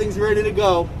 So everything's ready to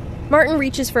go. Martin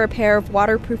reaches for a pair of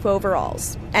waterproof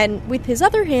overalls and with his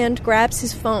other hand grabs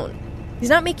his phone. He's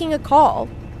not making a call.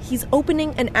 He's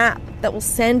opening an app that will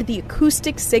send the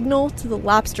acoustic signal to the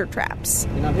lobster traps.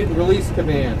 And I'm hitting release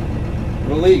command.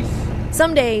 Release.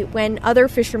 Someday, when other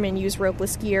fishermen use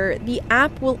ropeless gear, the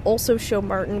app will also show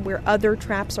Martin where other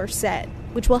traps are set,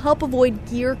 which will help avoid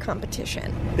gear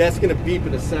competition. That's going to beep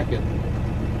in a second.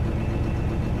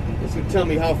 It's going to tell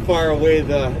me how far away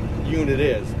the unit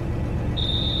is.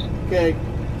 Okay,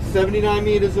 79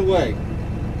 meters away.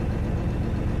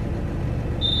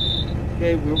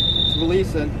 Okay, it's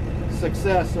releasing.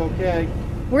 Success, okay.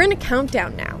 We're in a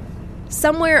countdown now.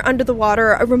 Somewhere under the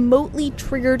water, a remotely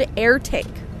triggered air tank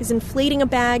is inflating a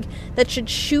bag that should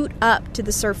shoot up to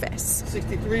the surface.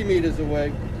 63 meters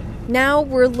away. Now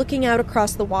we're looking out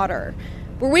across the water.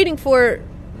 We're waiting for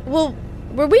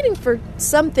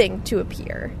something to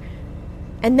appear.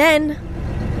 And then...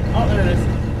 Oh, there it is.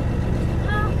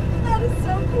 Oh, that is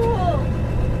so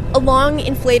cool. A long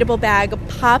inflatable bag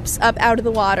pops up out of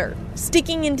the water,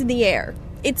 sticking into the air.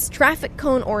 It's traffic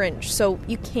cone orange, so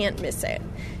you can't miss it.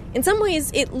 In some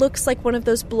ways, it looks like one of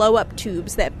those blow-up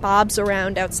tubes that bobs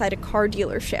around outside a car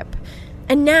dealership.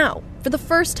 And now, for the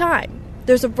first time,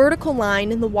 there's a vertical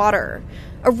line in the water.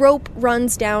 A rope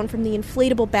runs down from the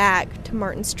inflatable bag to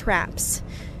Martin's traps.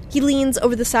 He leans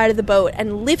over the side of the boat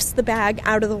and lifts the bag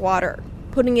out of the water,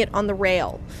 putting it on the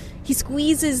rail. He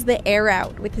squeezes the air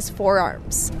out with his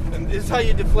forearms. And this is how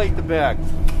you deflate the bag.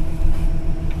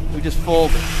 We just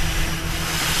fold it.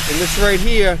 And this right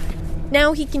here...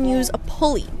 Now he can use a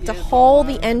pulley to haul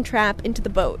the end trap into the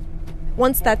boat.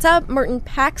 Once that's up, Martin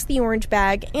packs the orange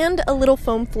bag and a little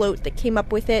foam float that came up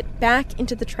with it back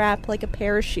into the trap like a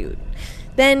parachute.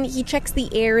 Then he checks the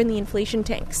air in the inflation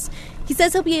tanks. He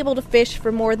says he'll be able to fish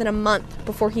for more than a month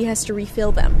before he has to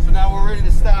refill them. So now we're ready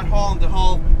to start hauling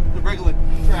the regular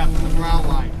traps on the ground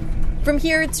line. From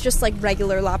here, it's just like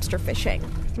regular lobster fishing.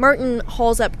 Martin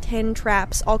hauls up 10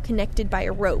 traps all connected by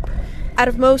a rope. Out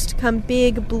of most come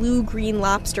big blue-green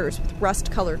lobsters with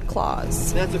rust-colored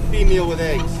claws. That's a female with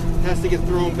eggs. Has to get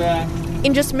thrown back.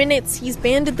 In just minutes, he's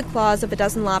banded the claws of a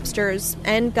dozen lobsters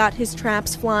and got his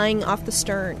traps flying off the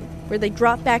stern, where they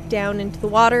drop back down into the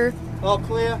water. All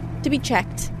clear. To be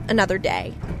checked another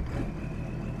day.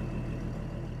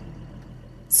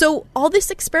 So all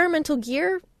this experimental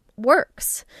gear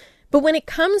works. But when it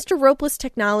comes to ropeless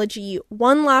technology,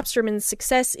 one lobsterman's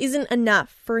success isn't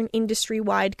enough for an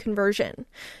industry-wide conversion.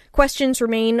 Questions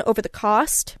remain over the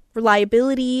cost,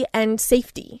 reliability, and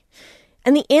safety.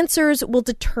 And the answers will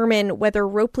determine whether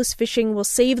ropeless fishing will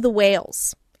save the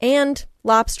whales and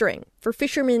lobstering for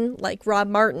fishermen like Rob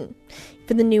Martin.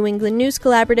 For the New England News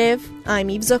Collaborative, I'm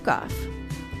Eve Zukoff.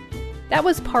 That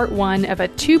was part one of a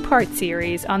two-part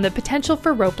series on the potential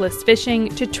for ropeless fishing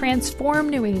to transform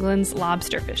New England's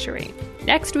lobster fishery.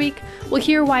 Next week, we'll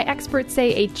hear why experts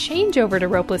say a changeover to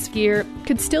ropeless gear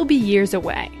could still be years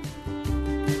away.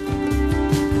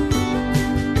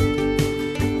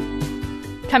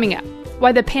 Coming up,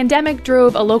 why the pandemic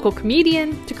drove a local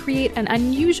comedian to create an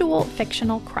unusual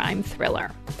fictional crime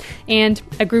thriller. And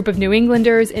a group of New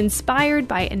Englanders inspired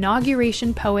by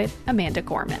inauguration poet Amanda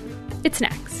Gorman. It's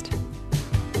next.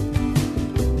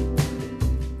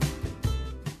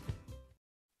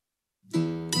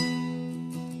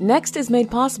 Next is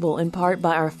made possible in part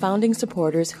by our founding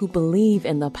supporters who believe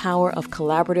in the power of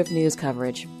collaborative news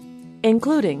coverage,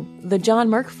 including the John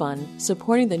Merck Fund,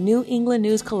 supporting the New England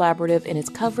News Collaborative in its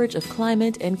coverage of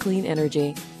climate and clean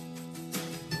energy.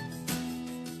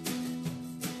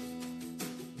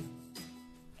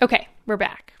 Okay, we're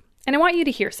back. And I want you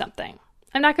to hear something.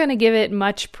 I'm not going to give it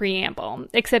much preamble,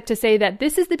 except to say that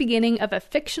this is the beginning of a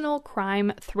fictional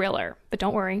crime thriller. But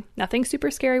don't worry, nothing super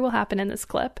scary will happen in this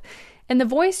clip. And the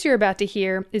voice you're about to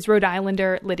hear is Rhode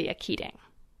Islander Lydia Keating.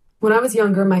 When I was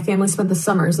younger, my family spent the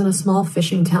summers in a small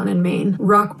fishing town in Maine,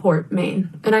 Rockport, Maine.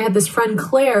 And I had this friend,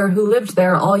 Claire, who lived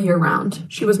there all year round.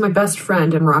 She was my best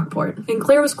friend in Rockport. And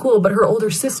Claire was cool, but her older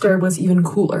sister was even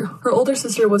cooler. Her older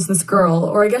sister was this girl,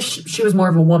 or I guess she was more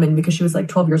of a woman because she was like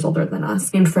 12 years older than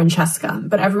us, named Francesca,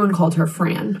 but everyone called her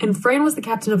Fran. And Fran was the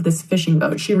captain of this fishing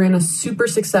boat. She ran a super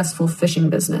successful fishing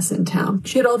business in town.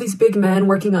 She had all these big men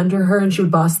working under her, and she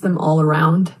would boss them all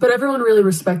around. But everyone really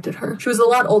respected her. She was a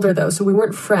lot older, though, so we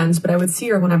weren't friends. friends, but I would see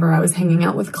her whenever I was hanging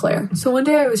out with Claire. So one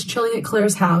day I was chilling at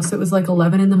Claire's house. It was like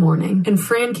 11 in the morning, and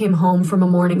Fran came home from a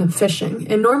morning of fishing.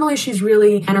 And normally she's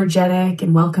really energetic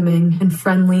and welcoming and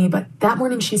friendly, but that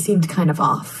morning she seemed kind of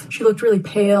off. She looked really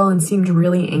pale and seemed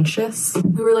really anxious.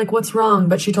 We were like, "What's wrong?"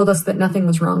 But she told us that nothing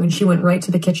was wrong, and she went right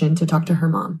to the kitchen to talk to her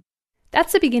mom.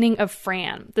 That's the beginning of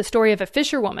Fran, the story of a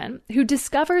fisherwoman who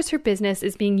discovers her business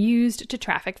is being used to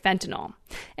traffic fentanyl.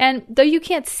 And though you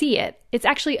can't see it, it's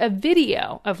actually a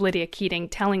video of Lydia Keating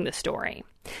telling the story.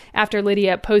 After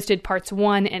Lydia posted parts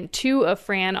 1 and 2 of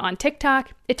Fran on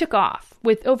TikTok, it took off,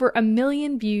 with over 1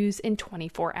 million views in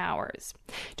 24 hours.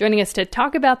 Joining us to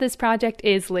talk about this project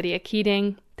is Lydia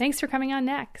Keating. Thanks for coming on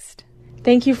next.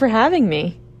 Thank you for having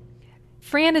me.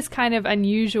 Fran is kind of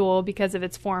unusual because of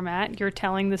its format. You're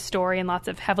telling the story in lots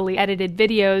of heavily edited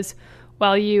videos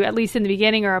while you, at least in the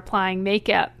beginning, are applying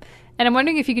makeup. And I'm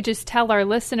wondering if you could just tell our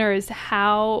listeners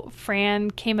how Fran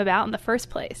came about in the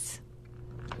first place.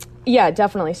 Yeah,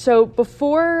 definitely. So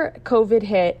before COVID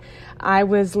hit, I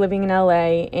was living in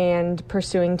LA and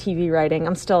pursuing TV writing.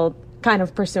 I'm still kind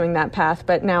of pursuing that path,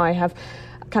 but now I have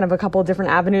kind of a couple of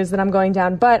different avenues that I'm going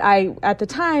down. But I, at the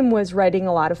time, was writing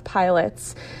a lot of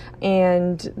pilots.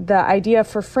 And the idea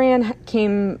for Fran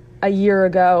came a year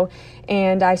ago,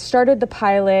 and I started the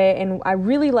pilot, and I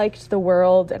really liked the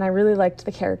world, and I really liked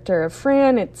the character of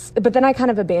Fran. But then I kind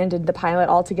of abandoned the pilot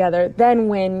altogether. Then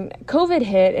when COVID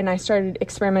hit and I started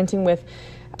experimenting with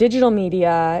digital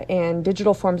media and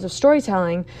digital forms of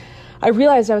storytelling, I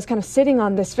realized I was kind of sitting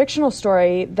on this fictional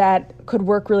story that could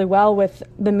work really well with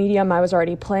the medium I was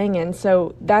already playing in.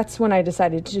 So that's when I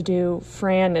decided to do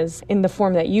Fran as in the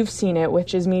form that you've seen it,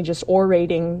 which is me just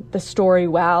orating the story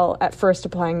while at first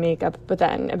applying makeup, but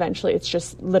then eventually it's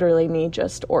just literally me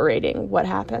just orating what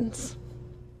happens.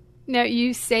 Now,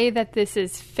 you say that this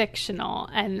is fictional,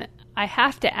 and I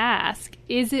have to ask,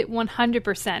 is it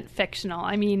 100% fictional?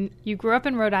 I mean, you grew up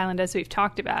in Rhode Island, as we've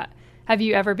talked about. Have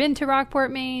you ever been to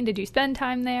Rockport, Maine? Did you spend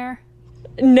time there?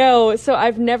 No, so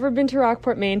I've never been to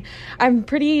Rockport, Maine. I'm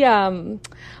pretty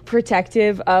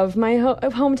protective of my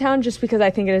hometown just because I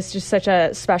think it is just such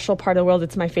a special part of the world.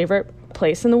 It's my favorite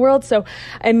place in the world. So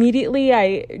immediately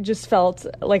I just felt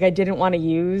like I didn't want to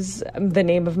use the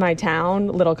name of my town,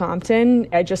 Little Compton.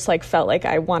 I just felt like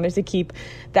I wanted to keep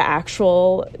the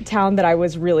actual town that I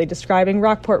was really describing.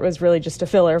 Rockport was really just a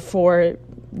filler for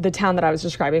the town that I was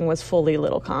describing was fully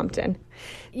Little Compton.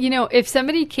 You know, if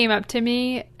somebody came up to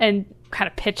me and kind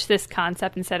of pitched this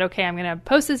concept and said, okay, I'm going to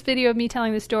post this video of me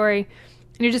telling the story,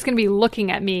 and you're just going to be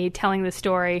looking at me telling the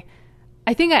story,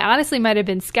 I think I honestly might have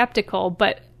been skeptical,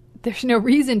 but there's no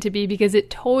reason to be because it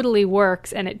totally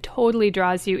works and it totally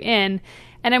draws you in.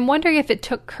 And I'm wondering if it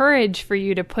took courage for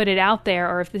you to put it out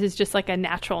there or if this is just like a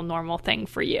natural, normal thing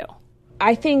for you.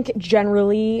 I think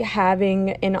generally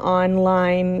having an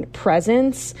online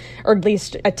presence, or at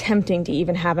least attempting to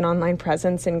even have an online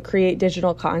presence and create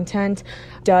digital content,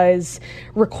 does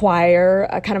require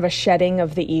a kind of a shedding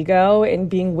of the ego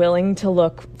and being willing to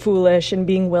look foolish and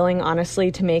being willing, honestly,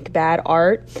 to make bad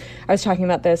art. I was talking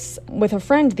about this with a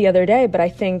friend the other day, but I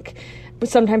think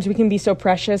sometimes we can be so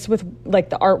precious with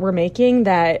the art we're making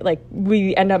that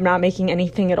we end up not making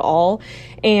anything at all.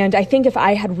 And I think if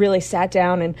I had really sat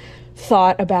down and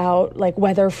thought about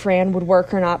whether Fran would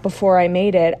work or not before I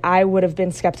made it, I would have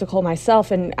been skeptical myself,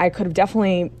 and I could have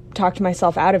definitely talked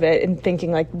myself out of it and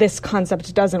thinking this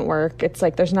concept doesn't work. It's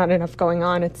there's not enough going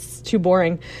on. It's too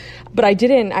boring. But I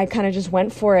didn't. I kind of just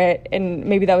went for it, and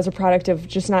maybe that was a product of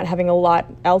just not having a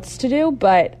lot else to do.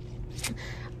 But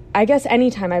I guess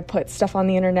anytime I put stuff on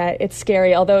the internet, it's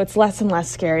scary, although it's less and less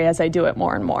scary as I do it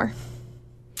more and more.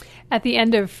 At the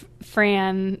end of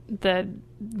Fran, the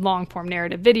long-form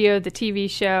narrative video, the TV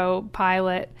show,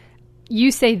 pilot,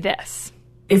 you say this.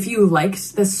 If you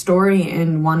liked this story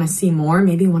and want to see more,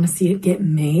 maybe want to see it get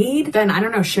made, then, I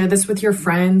don't know, share this with your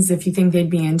friends if you think they'd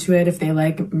be into it, if they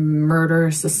like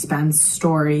murder, suspense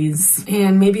stories.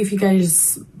 And maybe if you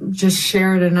guys just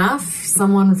share it enough,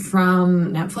 someone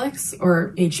from Netflix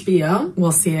or HBO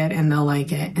will see it and they'll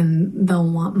like it and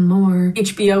they'll want more.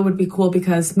 HBO would be cool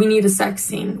because we need a sex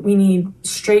scene. We need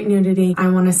straight nudity. I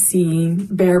want to see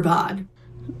bare bod.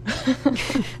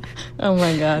 Oh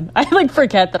my God. I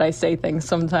forget that I say things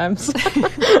sometimes.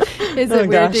 Is it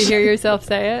weird to hear yourself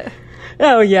say it?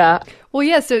 Oh yeah. Well,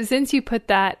 yeah, so since you put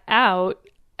that out,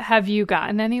 have you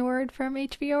gotten any word from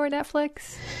HBO or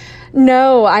Netflix?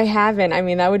 No, I haven't. I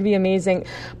mean, that would be amazing.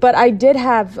 But I did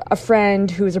have a friend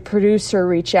who's a producer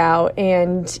reach out,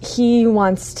 and he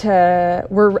wants to,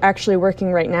 we're actually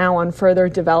working right now on further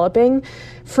developing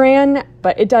Fran,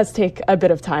 but it does take a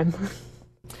bit of time.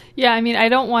 Yeah, I mean, I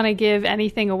don't want to give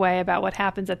anything away about what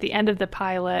happens at the end of the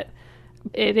pilot,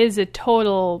 it is a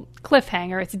total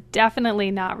cliffhanger. It's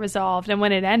definitely not resolved. And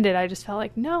when it ended, I just felt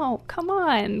like, no, come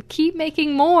on, keep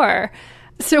making more.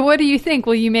 So what do you think?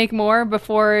 Will you make more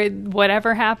before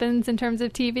whatever happens in terms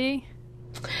of TV?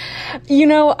 You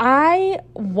know, I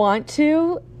want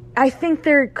to. I think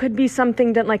there could be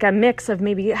something that, like a mix of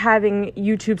maybe having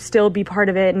YouTube still be part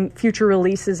of it and future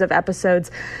releases of episodes.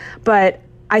 But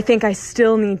I think I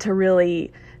still need to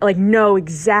really know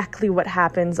exactly what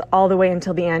happens all the way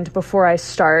until the end before I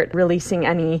start releasing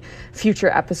any future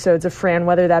episodes of Fran,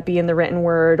 whether that be in the written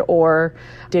word or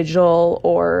digital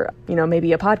or,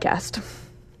 maybe a podcast.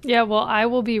 Yeah, well, I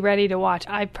will be ready to watch.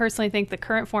 I personally think the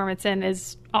current form it's in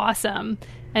is awesome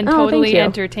and totally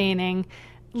entertaining.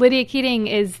 Lydia Keating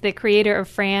is the creator of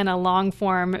Fran, a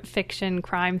long-form fiction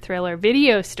crime thriller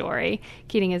video story.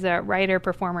 Keating is a writer,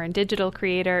 performer, and digital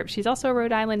creator. She's also a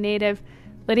Rhode Island native.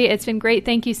 Lydia, it's been great.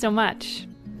 Thank you so much.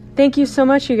 Thank you so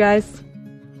much, you guys.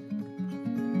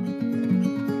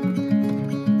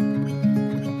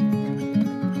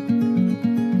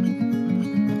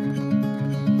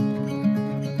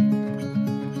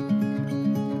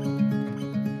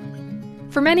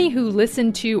 For many who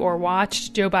listened to or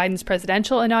watched Joe Biden's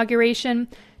presidential inauguration,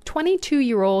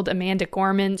 22-year-old Amanda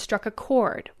Gorman struck a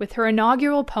chord with her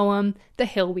inaugural poem, The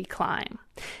Hill We Climb.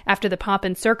 After the pomp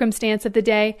and circumstance of the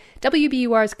day,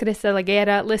 WBUR's Cris de la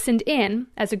Guerra listened in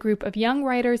as a group of young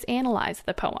writers analyzed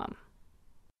the poem.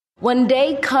 When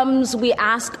day comes, we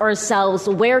ask ourselves,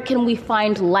 where can we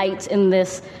find light in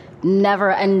this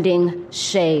never-ending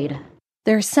shade?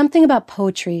 There's something about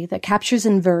poetry that captures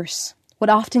in verse what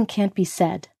often can't be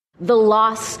said. The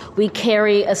loss we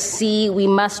carry, a sea we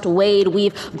must wade.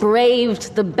 We've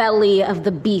braved the belly of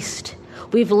the beast.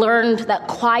 We've learned that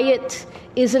quiet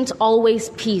isn't always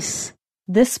peace.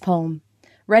 This poem,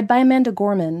 read by Amanda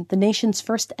Gorman, the nation's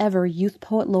first ever Youth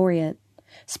Poet Laureate,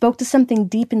 spoke to something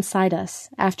deep inside us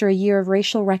after a year of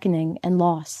racial reckoning and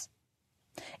loss.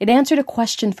 It answered a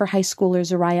question for high schooler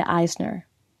Zariah Eisner: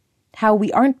 how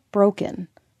we aren't broken,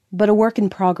 but a work in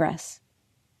progress.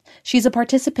 She's a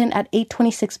participant at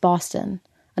 826 Boston,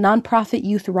 a nonprofit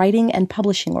youth writing and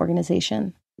publishing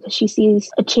organization. She sees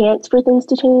a chance for things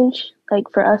to change,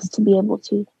 for us to be able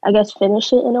to,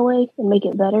 finish it in a way and make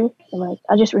it better. And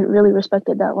I just really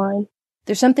respected that line.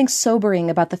 There's something sobering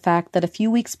about the fact that a few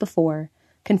weeks before,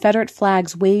 Confederate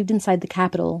flags waved inside the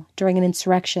Capitol during an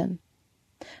insurrection,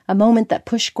 a moment that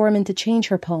pushed Gorman to change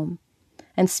her poem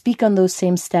and speak on those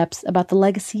same steps about the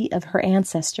legacy of her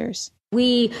ancestors.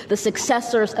 We, the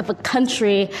successors of a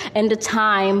country and a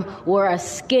time where a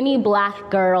skinny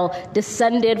black girl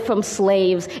descended from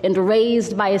slaves and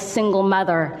raised by a single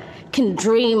mother can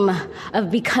dream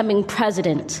of becoming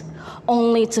president,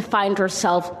 only to find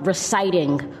herself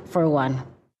reciting for one.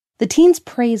 The teens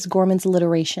praised Gorman's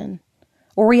alliteration.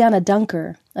 Oriana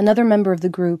Dunker, another member of the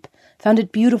group, found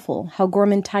it beautiful how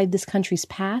Gorman tied this country's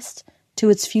past to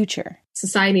its future.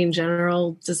 Society in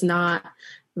general does not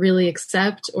really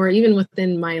accept, or even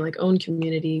within my own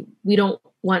community, we don't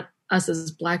want us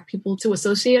as Black people to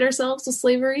associate ourselves with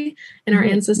slavery and our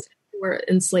ancestors were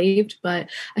enslaved. But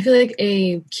I feel like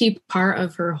a key part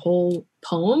of her whole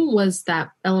poem was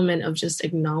that element of just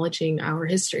acknowledging our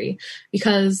history,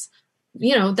 because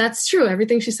that's true.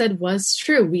 Everything she said was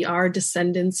true. We are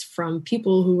descendants from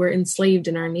people who were enslaved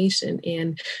in our nation,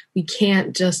 and we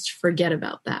can't just forget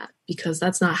about that, because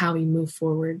that's not how we move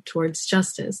forward towards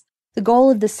justice. The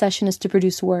goal of this session is to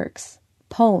produce works,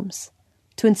 poems,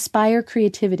 to inspire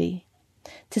creativity,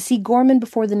 to see Gorman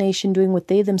before the nation doing what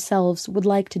they themselves would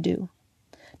like to do,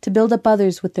 to build up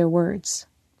others with their words.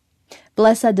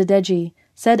 Blessa Dedeji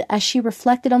said as she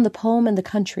reflected on the poem and the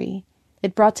country,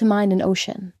 it brought to mind an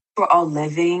ocean. We're all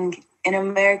living in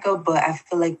America, but I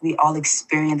feel like we all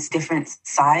experience different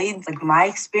sides. My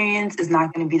experience is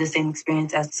not going to be the same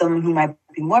experience as someone who might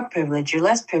be more privileged or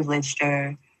less privileged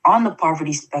or on the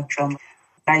poverty spectrum.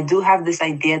 I do have this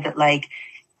idea that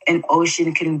an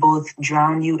ocean can both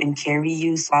drown you and carry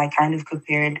you. So I kind of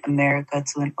compared America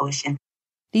to an ocean.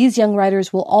 These young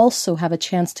writers will also have a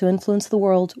chance to influence the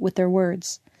world with their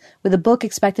words, with a book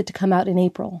expected to come out in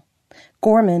April.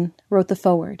 Gorman wrote the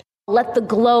foreword. Let the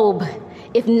globe,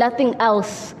 if nothing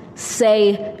else,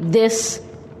 say this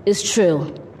is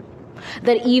true.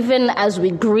 That even as we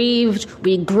grieved,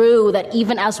 we grew. That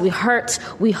even as we hurt,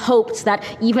 we hoped. That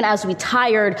even as we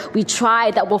tired, we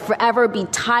tried. That we'll forever be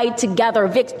tied together,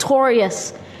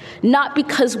 victorious. Not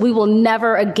because we will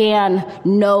never again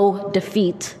know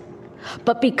defeat,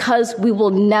 but because we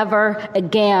will never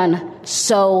again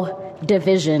sow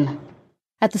division.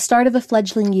 At the start of a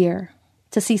fledgling year,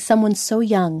 to see someone so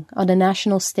young on a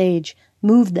national stage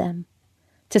moved them,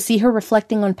 to see her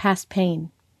reflecting on past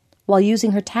pain, while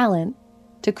using her talent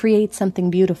to create something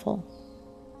beautiful.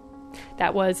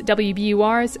 That was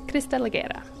WBUR's Krista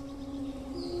Laguera.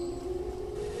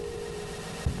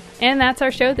 And that's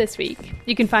our show this week.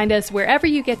 You can find us wherever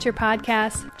you get your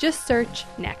podcasts. Just search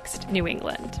Next New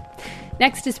England.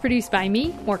 Next is produced by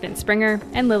me, Morgan Springer,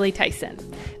 and Lily Tyson.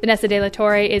 Vanessa De La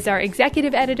Torre is our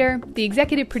executive editor. The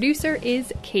executive producer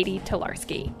is Katie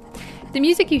Tolarski. The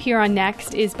music you hear on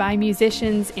Next is by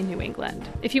musicians in New England.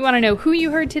 If you want to know who you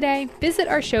heard today, visit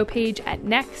our show page at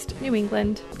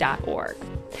nextnewengland.org.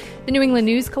 The New England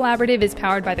News Collaborative is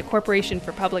powered by the Corporation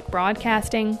for Public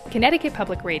Broadcasting, Connecticut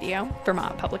Public Radio,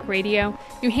 Vermont Public Radio,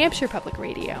 New Hampshire Public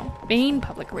Radio, Maine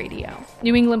Public Radio,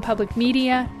 New England Public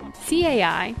Media,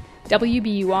 CAI,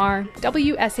 WBUR,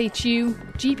 WSHU,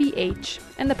 GBH,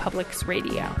 and the Public's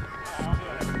Radio.